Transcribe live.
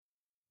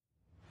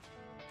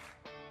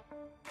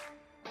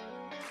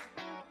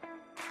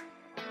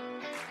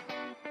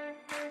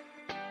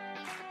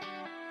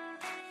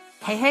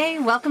Hey,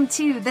 welcome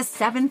to the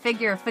Seven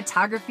Figure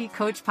Photography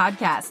Coach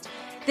Podcast.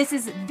 This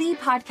is the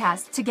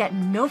podcast to get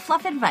no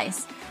fluff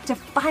advice, to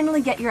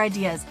finally get your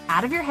ideas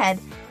out of your head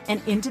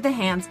and into the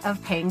hands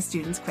of paying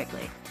students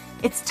quickly.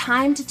 It's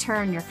time to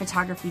turn your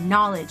photography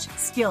knowledge,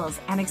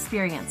 skills, and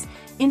experience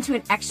into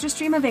an extra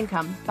stream of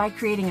income by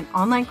creating an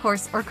online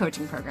course or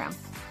coaching program.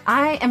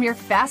 I am your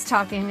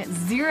fast-talking,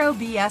 zero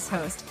BS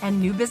host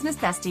and new business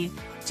bestie,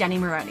 Jenny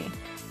Maroney.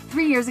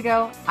 3 years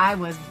ago, I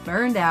was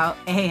burned out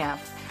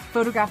AF,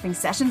 photographing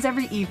sessions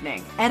every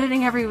evening,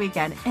 editing every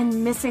weekend,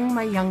 and missing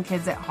my young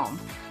kids at home.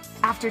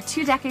 After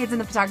 2 decades in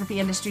the photography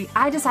industry,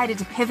 I decided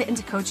to pivot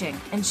into coaching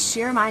and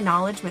share my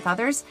knowledge with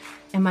others,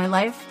 and my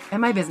life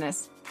and my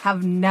business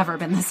have never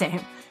been the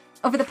same.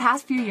 Over the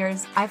past few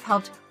years, I've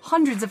helped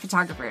hundreds of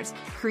photographers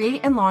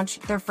create and launch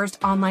their first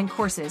online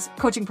courses,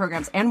 coaching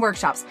programs, and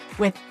workshops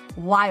with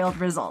wild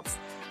results.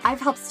 I've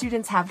helped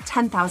students have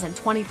 $10,000,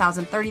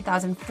 $20,000,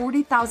 $30,000,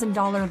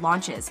 $40,000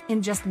 launches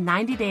in just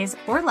 90 days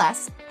or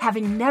less,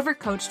 having never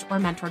coached or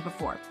mentored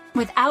before,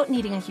 without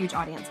needing a huge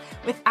audience,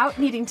 without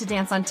needing to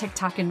dance on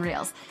TikTok and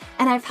Reels.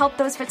 And I've helped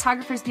those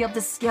photographers be able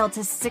to scale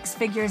to 6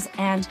 figures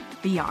and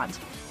beyond.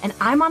 And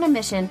I'm on a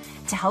mission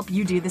to help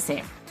you do the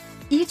same.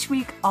 Each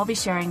week, I'll be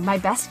sharing my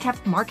best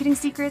kept marketing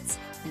secrets,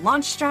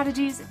 launch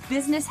strategies,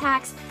 business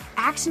hacks,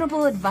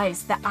 actionable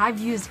advice that I've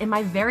used in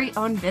my very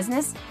own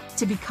business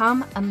to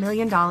become $1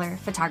 million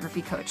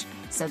photography coach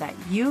so that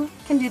you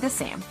can do the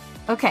same.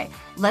 Okay,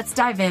 let's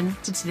dive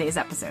into today's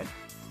episode.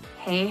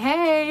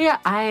 Hey,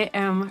 I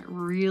am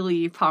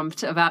really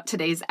pumped about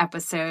today's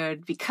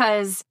episode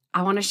because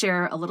I want to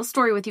share a little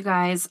story with you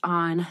guys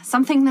on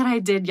something that I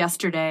did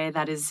yesterday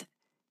that is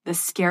the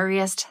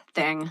scariest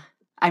thing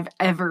I've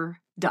ever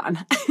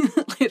done,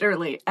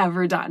 literally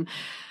ever done.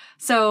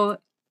 So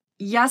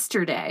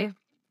yesterday,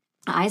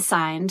 I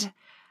signed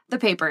the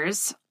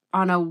papers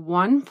on a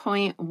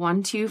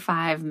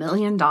 $1.125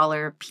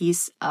 million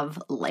piece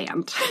of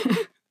land.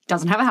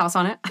 Doesn't have a house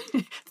on it.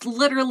 It's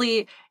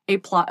literally a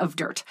plot of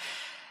dirt.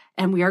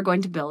 And we are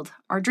going to build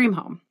our dream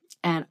home.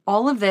 And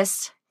all of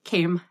this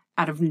came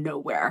out of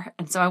nowhere.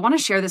 And so I want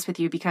to share this with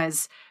you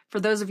because for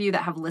those of you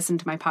that have listened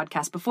to my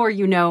podcast before,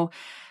 you know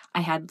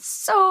I had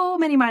so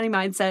many money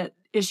mindset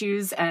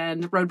issues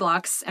and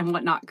roadblocks and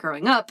whatnot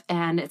growing up.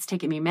 And it's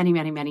taken me many,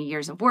 many, many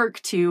years of work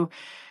to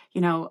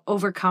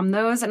overcome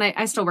those. And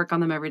I still work on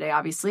them every day,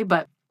 obviously,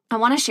 but I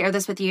want to share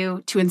this with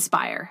you to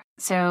inspire.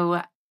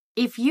 So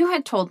if you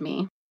had told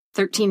me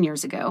 13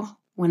 years ago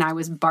when I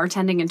was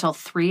bartending until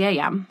 3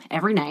 a.m.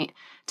 every night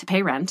to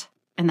pay rent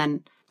and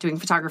then doing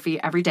photography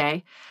every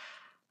day,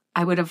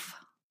 I would have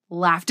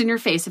laughed in your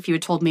face if you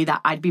had told me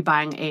that I'd be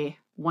buying a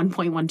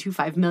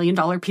 $1.125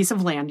 million piece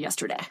of land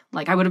yesterday.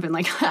 Like I would have been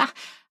like,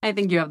 I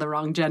think you have the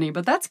wrong Jenny,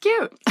 but that's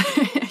cute.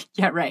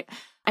 Yeah, right.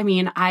 I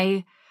mean,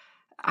 I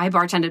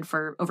bartended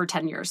for over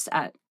 10 years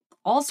at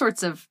all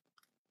sorts of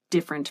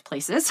different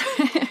places.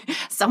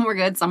 Some were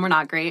good, some were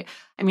not great.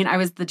 I mean, I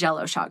was the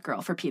Jell-O shot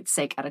girl, for Pete's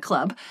sake, at a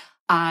club.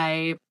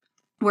 I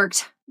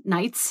worked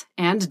nights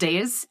and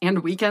days and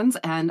weekends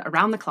and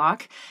around the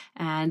clock.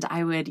 And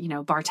I would,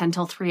 bartend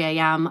till 3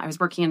 a.m. I was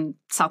working in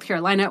South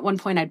Carolina at one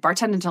point. I'd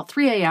bartend until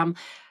 3 a.m.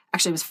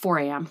 Actually, it was 4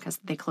 a.m. because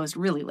they closed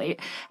really late.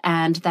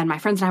 And then my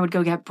friends and I would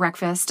go get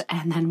breakfast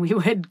and then we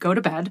would go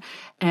to bed.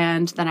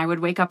 And then I would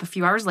wake up a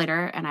few hours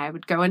later and I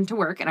would go into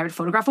work and I would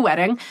photograph a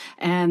wedding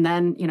and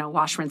then,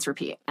 wash, rinse,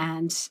 repeat.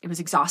 And it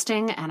was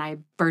exhausting and I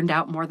burned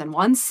out more than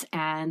once.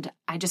 And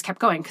I just kept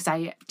going because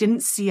I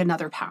didn't see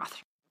another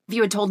path. If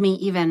you had told me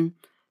even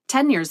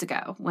 10 years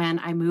ago when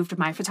I moved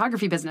my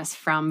photography business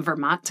from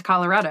Vermont to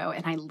Colorado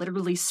and I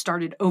literally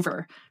started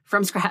over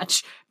from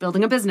scratch,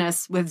 building a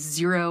business with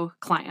 0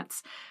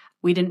 clients.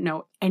 We didn't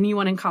know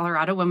anyone in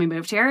Colorado when we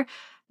moved here.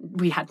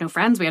 We had no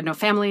friends, we had no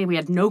family, we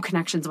had no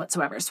connections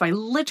whatsoever. So I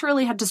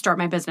literally had to start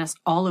my business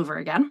all over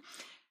again.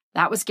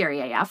 That was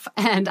scary AF.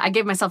 And I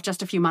gave myself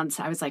just a few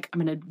months. I was like,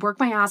 I'm going to work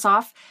my ass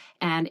off.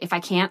 And if I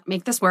can't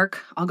make this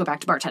work, I'll go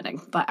back to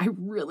bartending. But I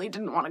really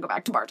didn't want to go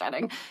back to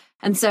bartending.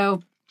 And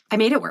so I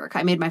made it work.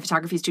 I made my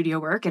photography studio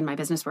work and my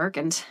business work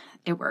and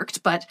it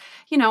worked. But,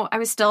 I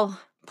was still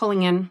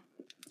pulling in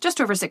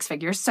just over 6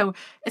 figures. So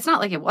it's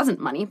not like it wasn't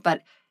money,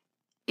 but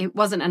it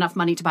wasn't enough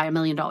money to buy $1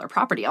 million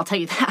property. I'll tell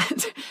you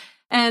that.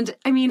 And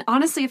I mean,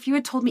 honestly, if you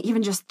had told me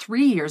even just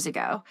 3 years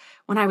ago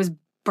when I was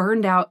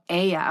burned out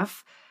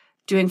AF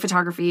doing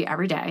photography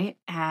every day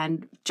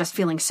and just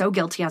feeling so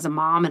guilty as a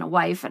mom and a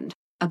wife and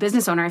a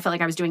business owner, I felt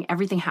like I was doing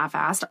everything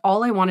half-assed.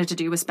 All I wanted to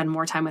do was spend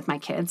more time with my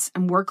kids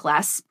and work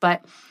less.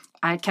 But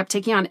I kept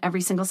taking on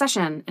every single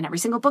session and every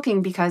single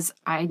booking because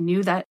I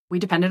knew that we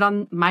depended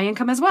on my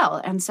income as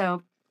well. And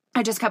so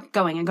I just kept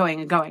going and going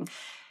and going.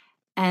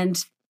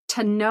 And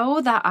to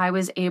know that I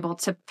was able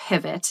to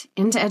pivot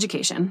into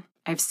education,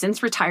 I've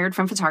since retired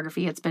from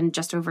photography. It's been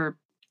just over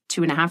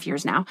 2.5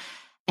 years now.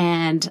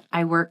 And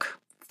I work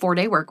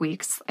 4-day work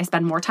weeks. I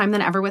spend more time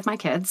than ever with my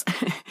kids.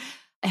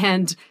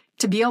 And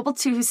to be able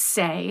to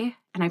say,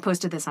 and I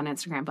posted this on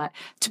Instagram, but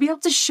to be able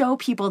to show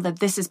people that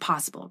this is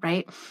possible,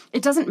 right?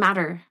 It doesn't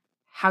matter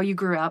how you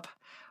grew up,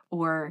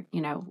 or,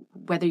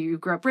 whether you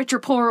grew up rich or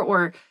poor,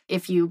 or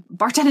if you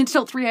bartend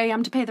until 3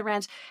 a.m. to pay the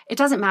rent, it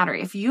doesn't matter.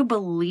 If you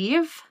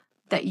believe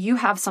that you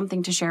have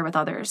something to share with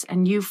others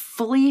and you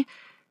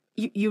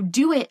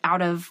do it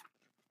out of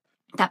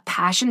that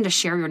passion to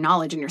share your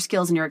knowledge and your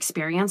skills and your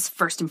experience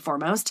first and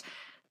foremost,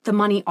 the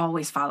money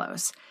always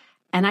follows.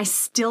 And I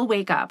still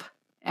wake up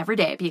every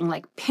day being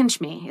like, pinch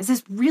me. Is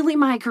this really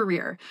my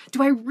career?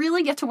 Do I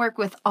really get to work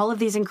with all of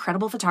these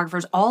incredible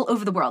photographers all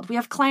over the world? We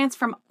have clients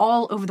from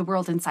all over the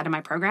world inside of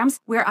my programs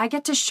where I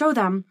get to show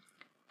them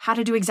how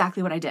to do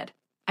exactly what I did.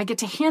 I get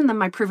to hand them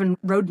my proven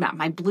roadmap,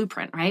 my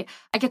blueprint, right?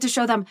 I get to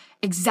show them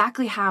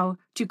exactly how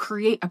to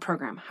create a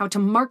program, how to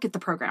market the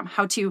program,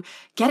 how to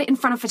get it in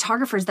front of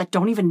photographers that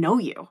don't even know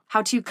you,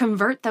 how to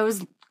convert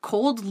those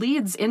cold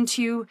leads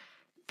into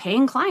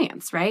paying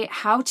clients, right?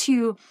 How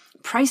to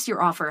price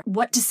your offer,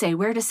 what to say,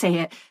 where to say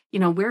it,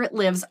 where it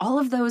lives, all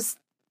of those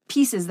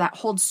pieces that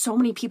hold so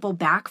many people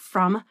back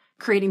from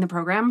creating the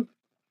program.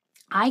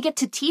 I get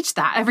to teach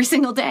that every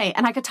single day,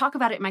 and I could talk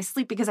about it in my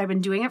sleep because I've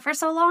been doing it for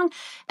so long,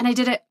 and I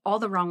did it all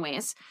the wrong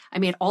ways. I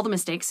made all the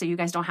mistakes, so you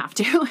guys don't have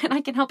to, and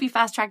I can help you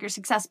fast track your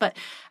success. But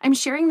I'm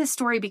sharing this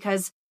story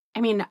because,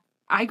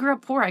 I grew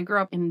up poor. I grew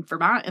up in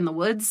Vermont in the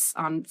woods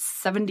on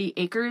 70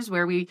 acres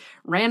where we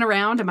ran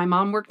around, and my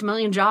mom worked a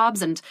million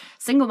jobs, and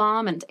single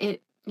mom, and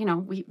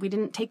we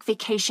didn't take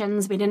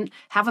vacations. We didn't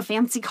have a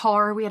fancy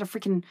car. We had a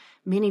freaking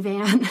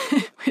minivan,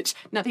 which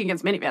nothing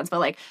against minivans,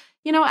 but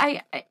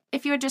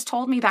if you had just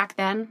told me back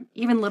then,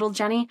 even little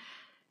Jenny,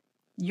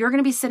 you're going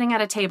to be sitting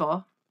at a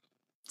table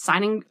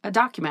signing a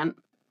document,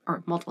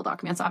 or multiple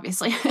documents,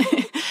 obviously,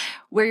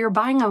 where you're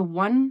buying a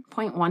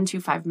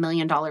 $1.125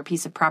 million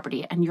piece of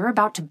property and you're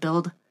about to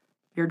build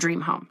your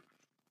dream home.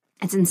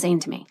 It's insane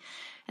to me.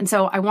 And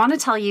so I want to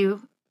tell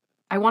you,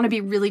 I want to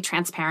be really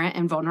transparent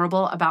and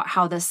vulnerable about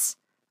how this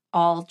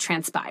all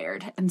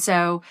transpired. And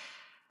so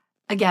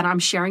again, I'm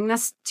sharing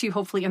this to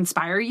hopefully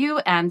inspire you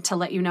and to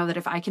let you know that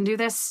if I can do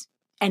this,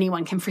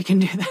 anyone can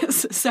freaking do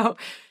this. So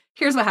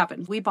here's what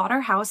happened. We bought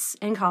our house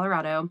in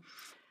Colorado.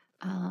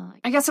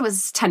 I guess it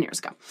was 10 years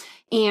ago.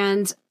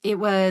 And it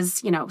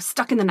was,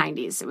 stuck in the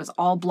 90s. It was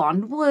all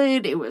blonde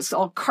wood. It was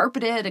all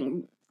carpeted,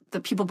 and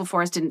the people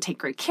before us didn't take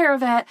great care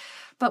of it.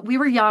 But we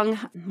were young.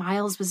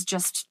 Miles was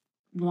just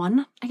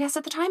 1, I guess,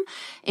 at the time.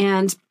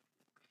 And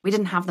we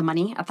didn't have the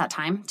money at that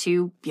time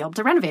to be able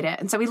to renovate it.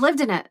 And so we lived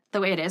in it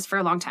the way it is for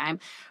a long time.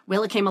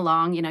 Willa came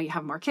along, you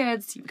have more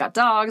kids, you've got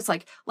dogs,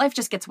 life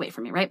just gets away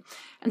from you, right?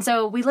 And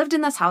so we lived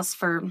in this house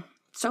for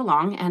so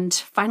long. And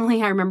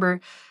finally, I remember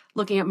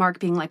looking at Mark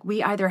being like,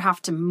 we either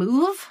have to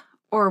move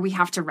or we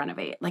have to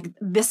renovate.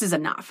 This is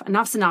enough.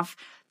 Enough's enough.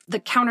 The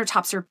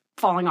countertops are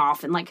falling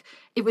off. And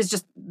it was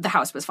just, the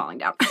house was falling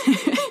down.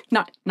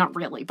 Not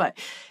really, but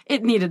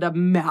it needed a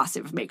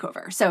massive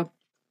makeover. So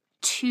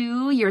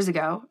 2 years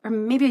ago, or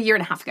maybe a year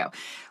and a half ago,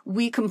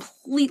 we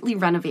completely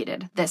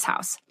renovated this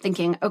house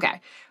thinking,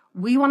 okay,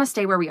 we want to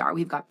stay where we are.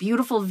 We've got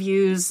beautiful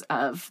views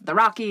of the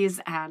Rockies,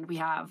 and we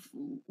have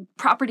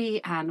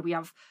property, and we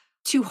have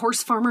 2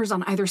 horse farmers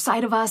on either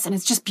side of us. And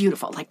it's just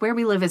beautiful. Where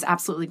we live is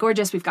absolutely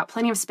gorgeous. We've got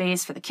plenty of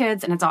space for the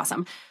kids, and it's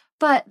awesome.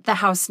 But the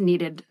house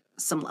needed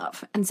some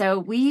love. And so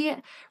we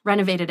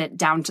renovated it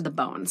down to the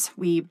bones.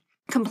 We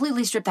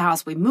completely stripped the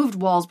house. We moved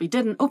walls. We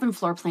did an open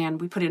floor plan.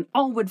 We put in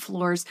all wood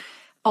floors,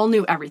 all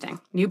new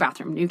everything. New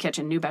bathroom, new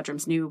kitchen, new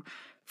bedrooms, new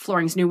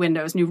floorings, new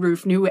windows, new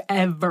roof, new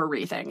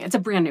everything. It's a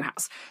brand new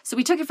house. So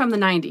we took it from the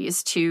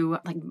 90s to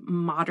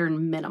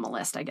modern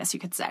minimalist, I guess you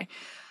could say.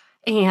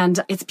 And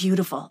it's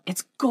beautiful.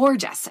 It's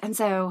gorgeous. And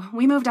so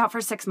we moved out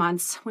for 6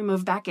 months. We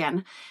moved back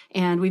in,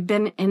 and we've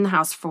been in the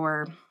house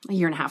for a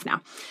year and a half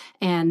now.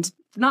 And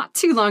not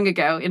too long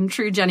ago, in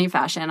true Jenny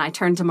fashion, I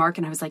turned to Mark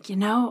and I was like,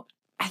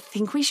 I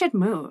think we should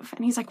move.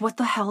 And he's like, what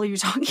the hell are you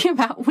talking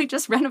about? We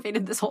just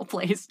renovated this whole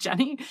place,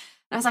 Jenny. And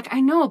I was like,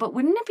 I know, but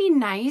wouldn't it be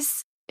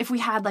nice if we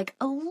had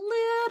a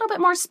little bit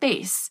more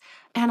space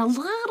and a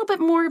little bit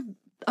more,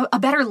 a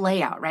better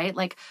layout, right?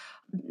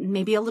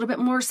 Maybe a little bit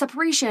more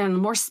separation,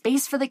 more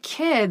space for the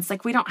kids.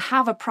 We don't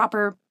have a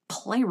proper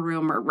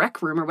playroom or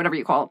rec room or whatever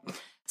you call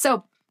it.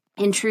 So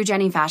in true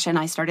Jenny fashion,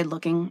 I started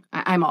looking.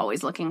 I'm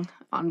always looking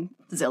on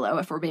Zillow,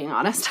 if we're being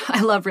honest.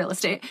 I love real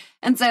estate.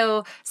 And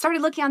so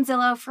started looking on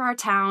Zillow for our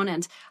town,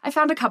 and I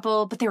found a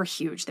couple, but they were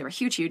huge. They were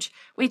huge,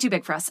 way too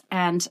big for us.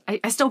 And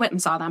I still went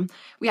and saw them.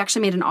 We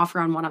actually made an offer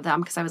on one of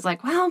them because I was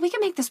like, well, we can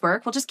make this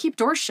work. We'll just keep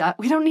doors shut.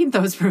 We don't need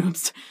those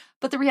rooms.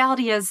 But the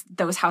reality is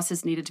those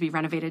houses needed to be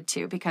renovated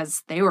too,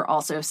 because they were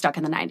also stuck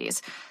in the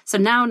 90s. So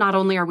now not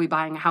only are we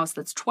buying a house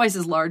that's twice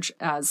as large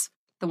as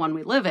the one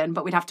we live in,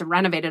 but we'd have to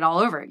renovate it all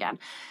over again.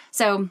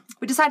 So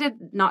we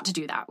decided not to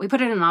do that. We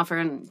put in an offer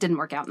and it didn't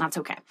work out, and that's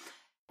okay.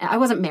 I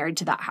wasn't married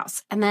to that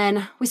house. And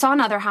then we saw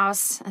another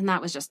house, and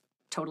that was just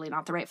totally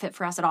not the right fit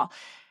for us at all.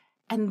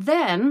 And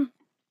then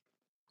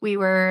we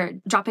were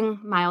dropping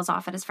Miles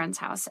off at his friend's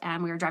house,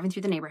 and we were driving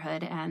through the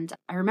neighborhood. And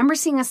I remember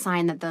seeing a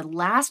sign that the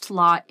last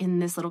lot in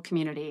this little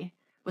community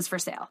was for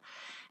sale.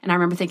 And I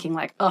remember thinking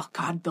oh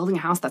God, building a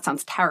house, that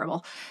sounds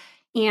terrible.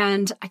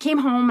 And I came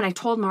home and I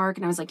told Mark,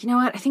 and I was like, you know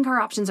what? I think our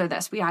options are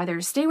this. We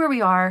either stay where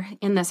we are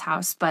in this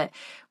house, but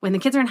when the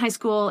kids are in high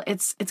school,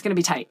 it's going to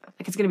be tight.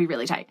 Like, it's going to be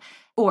really tight.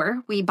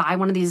 Or we buy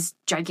one of these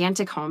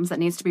gigantic homes that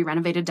needs to be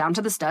renovated down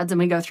to the studs, and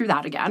we go through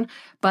that again.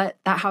 But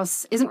that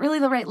house isn't really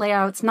the right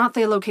layout. It's not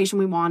the location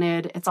we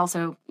wanted. It's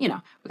also, we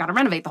got to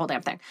renovate the whole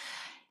damn thing.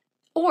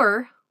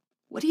 Or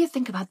what do you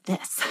think about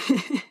this?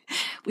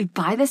 We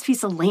buy this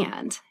piece of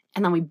land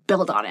and then we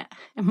build on it.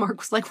 And Mark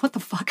was like, what the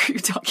fuck are you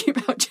talking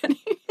about,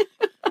 Jenny?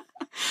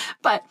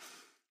 But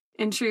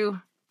in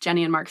true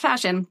Jenny and Mark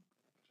fashion,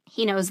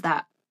 he knows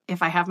that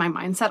if I have my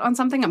mindset on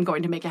something, I'm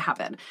going to make it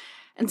happen.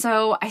 And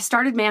so I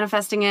started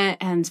manifesting it.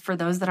 And for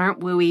those that aren't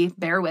wooey,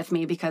 bear with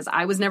me because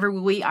I was never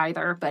wooey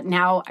either. But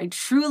now I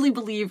truly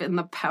believe in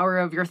the power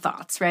of your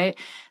thoughts, right?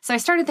 So I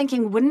started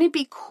thinking, wouldn't it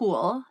be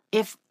cool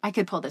if I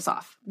could pull this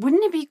off?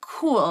 Wouldn't it be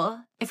cool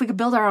if we could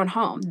build our own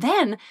home?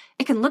 Then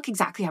it can look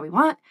exactly how we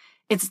want.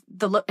 It's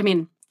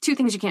two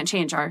things you can't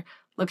change are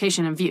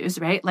location and views,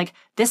 right? Like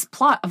this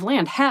plot of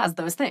land has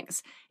those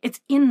things.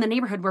 It's in the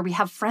neighborhood where we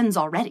have friends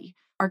already.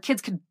 Our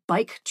kids could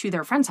bike to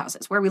their friends'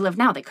 houses. Where we live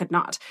now, they could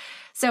not.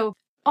 So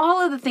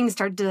all of the things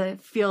started to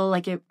feel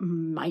like it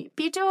might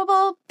be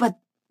doable, but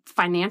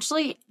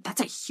financially, that's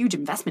a huge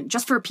investment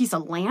just for a piece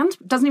of land.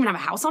 Doesn't even have a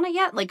house on it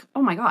yet. Like,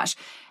 oh my gosh.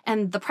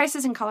 And the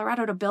prices in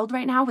Colorado to build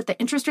right now with the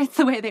interest rates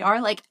the way they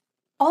are, like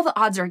all the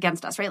odds are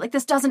against us, right? Like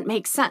this doesn't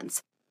make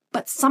sense.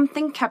 But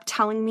something kept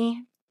telling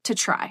me to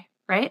try,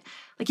 right?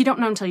 Like you don't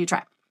know until you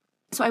try.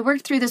 So I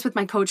worked through this with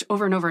my coach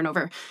over and over and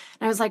over. And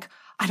I was like,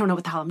 I don't know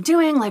what the hell I'm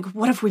doing. Like,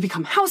 what if we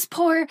become house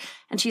poor?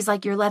 And she's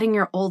like, you're letting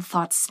your old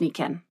thoughts sneak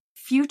in.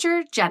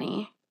 Future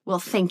Jenny will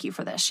thank you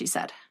for this, she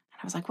said.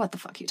 And I was like, what the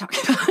fuck are you talking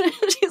about?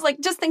 She's like,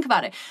 just think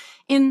about it.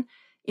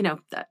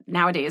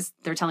 Nowadays,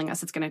 they're telling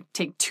us it's going to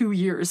take 2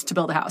 years to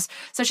build a house.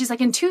 So she's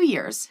like, in 2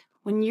 years,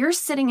 when you're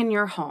sitting in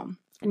your home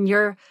and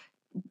you're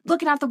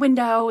looking out the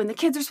window and the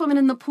kids are swimming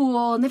in the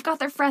pool and they've got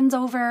their friends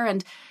over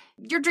and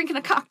you're drinking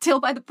a cocktail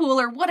by the pool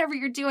or whatever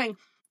you're doing,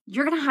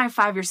 you're going to high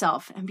five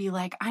yourself and be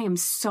like, I am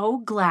so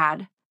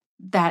glad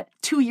that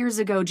 2 years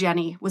ago,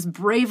 Jenny was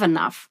brave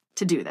enough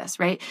to do this,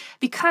 right?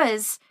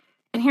 Because,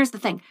 and here's the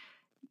thing,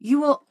 you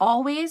will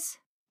always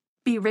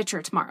be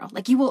richer tomorrow.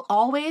 Like you will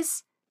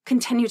always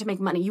continue to make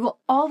money. You will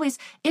always,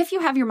 if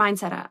you have your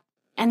mindset up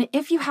and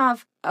if you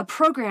have a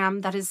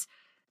program that is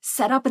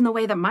set up in the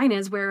way that mine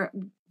is, where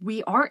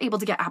we are able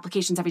to get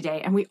applications every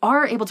day and we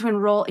are able to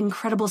enroll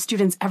incredible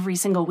students every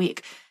single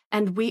week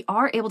and we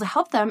are able to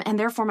help them. And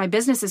therefore my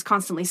business is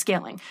constantly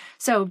scaling.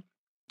 So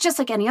just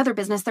like any other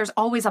business, there's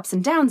always ups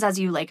and downs as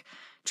you like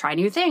try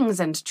new things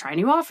and try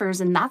new offers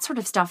and that sort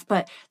of stuff.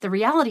 But the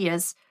reality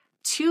is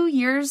 2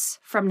 years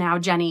from now,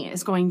 Jenny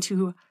is going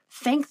to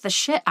thank the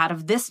shit out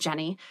of this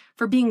Jenny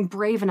for being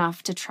brave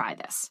enough to try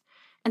this.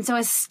 And so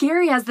as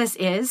scary as this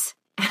is,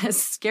 as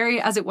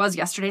scary as it was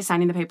yesterday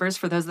signing the papers,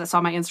 for those that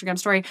saw my Instagram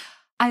story,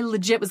 I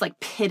legit was like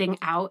pitting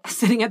out,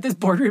 sitting at this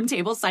boardroom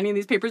table, signing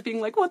these papers, being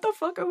like, what the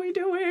fuck are we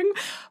doing?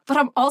 But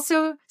I'm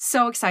also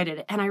so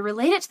excited. And I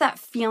relate it to that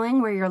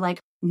feeling where you're like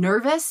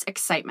nervous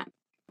excitement.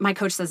 My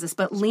coach says this,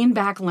 but lean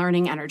back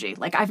learning energy.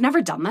 Like I've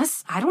never done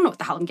this. I don't know what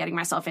the hell I'm getting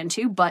myself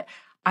into, but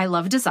I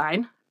love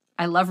design.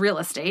 I love real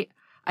estate.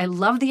 I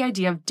love the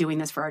idea of doing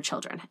this for our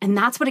children. And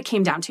that's what it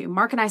came down to.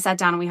 Mark and I sat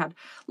down and we had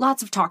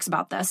lots of talks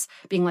about this,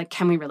 being like,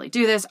 can we really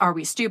do this? Are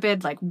we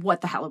stupid? Like,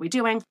 what the hell are we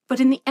doing? But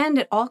in the end,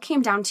 it all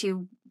came down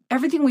to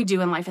everything we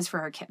do in life is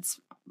for our kids,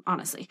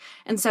 honestly.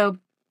 And so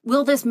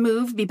will this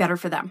move be better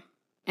for them?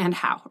 And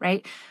how,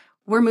 right?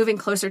 We're moving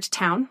closer to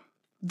town.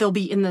 They'll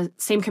be in the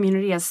same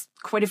community as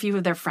quite a few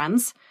of their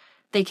friends.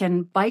 They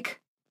can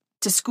bike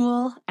to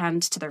school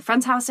and to their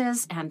friends'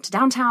 houses and to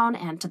downtown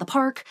and to the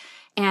park.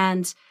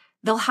 And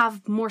they'll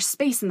have more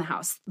space in the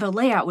house. The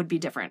layout would be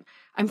different.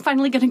 I'm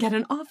finally going to get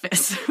an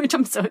office, which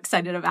I'm so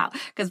excited about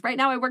because right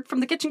now I work from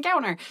the kitchen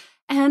counter.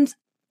 And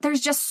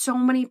there's just so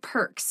many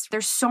perks.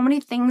 There's so many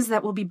things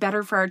that will be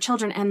better for our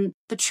children. And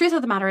the truth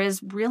of the matter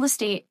is real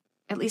estate,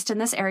 at least in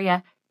this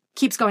area,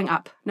 keeps going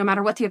up. No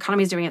matter what the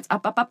economy is doing, it's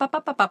up, up, up, up,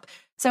 up, up, up.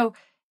 So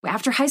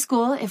after high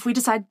school, if we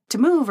decide to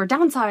move or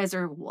downsize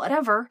or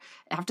whatever,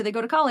 after they go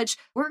to college,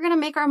 we're going to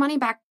make our money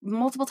back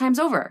multiple times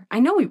over. I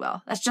know we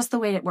will. That's just the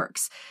way it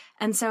works.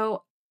 And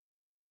so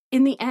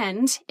in the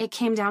end, it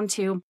came down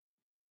to,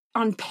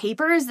 on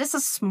paper, is this a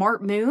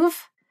smart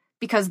move?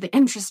 Because the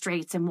interest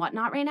rates and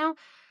whatnot right now,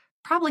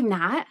 probably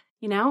not,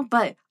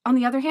 but on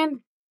the other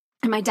hand,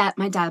 and my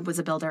dad was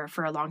a builder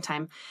for a long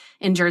time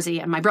in Jersey,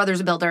 and my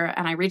brother's a builder.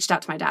 And I reached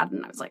out to my dad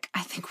and I was like,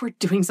 I think we're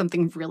doing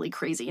something really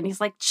crazy. And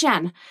he's like,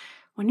 Jen,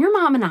 when your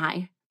mom and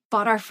I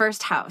bought our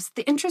first house,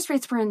 the interest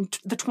rates were in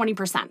the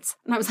 20%.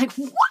 And I was like,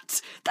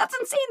 what? That's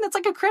insane. That's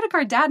like a credit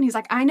card, Dad. And he's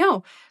like, I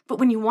know. But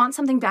when you want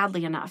something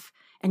badly enough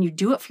and you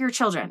do it for your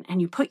children and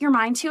you put your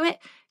mind to it,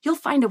 you'll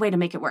find a way to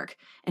make it work.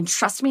 And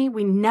trust me,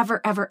 we never,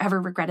 ever,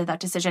 ever regretted that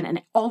decision. And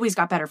it always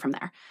got better from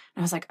there.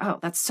 And I was like, oh,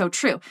 that's so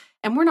true.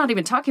 And we're not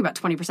even talking about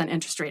 20%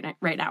 interest rate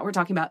right now. We're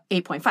talking about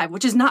 8.5,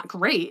 which is not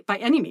great by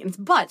any means.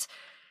 But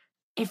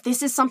if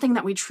this is something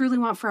that we truly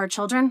want for our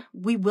children,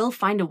 we will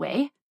find a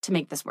way to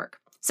make this work.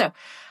 So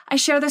I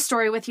share this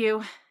story with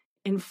you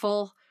in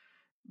full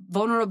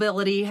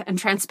vulnerability and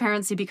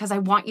transparency because I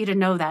want you to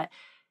know that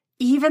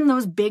even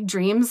those big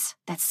dreams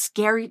that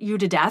scare you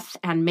to death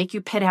and make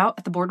you pit out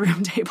at the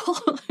boardroom table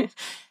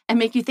and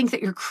make you think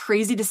that you're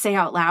crazy to say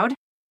out loud,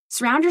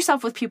 surround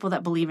yourself with people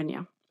that believe in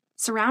you.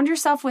 Surround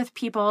yourself with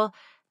people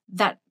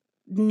that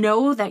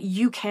know that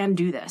you can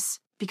do this,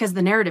 because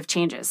the narrative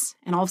changes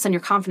and all of a sudden your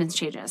confidence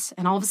changes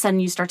and all of a sudden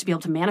you start to be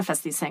able to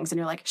manifest these things and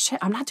you're like, shit,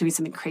 I'm not doing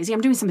something crazy.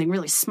 I'm doing something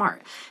really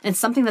smart. And it's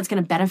something that's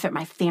going to benefit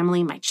my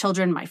family, my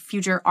children, my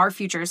future, our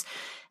futures.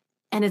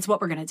 And it's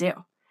what we're going to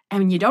do.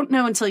 And you don't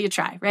know until you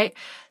try, right?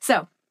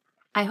 So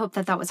I hope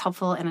that was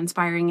helpful and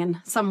inspiring in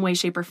some way,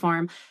 shape, or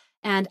form.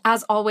 And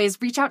as always,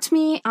 reach out to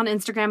me on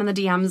Instagram in the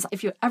DMs.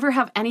 If you ever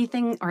have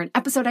anything or an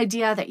episode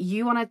idea that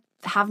you want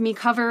to have me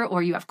cover,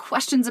 or you have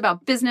questions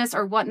about business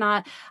or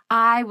whatnot,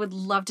 I would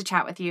love to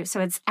chat with you. So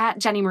it's at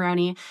Jenny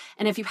Maroney.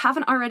 And if you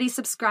haven't already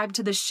subscribed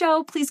to the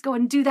show, please go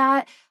and do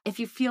that. If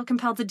you feel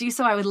compelled to do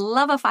so, I would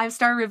love a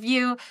 5-star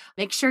review.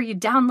 Make sure you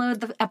download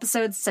the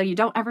episodes so you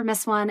don't ever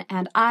miss one.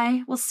 And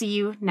I will see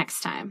you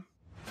next time.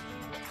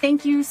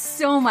 Thank you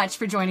so much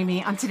for joining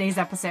me on today's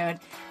episode.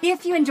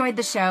 If you enjoyed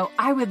the show,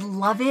 I would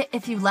love it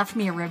if you left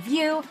me a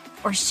review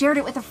or shared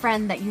it with a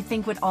friend that you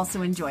think would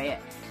also enjoy it.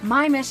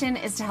 My mission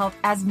is to help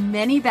as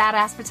many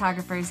badass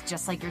photographers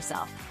just like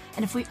yourself.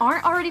 And if we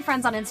aren't already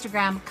friends on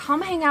Instagram,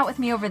 come hang out with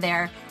me over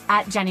there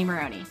at Jenny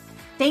Maroney.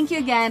 Thank you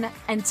again.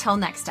 Until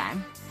next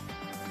time.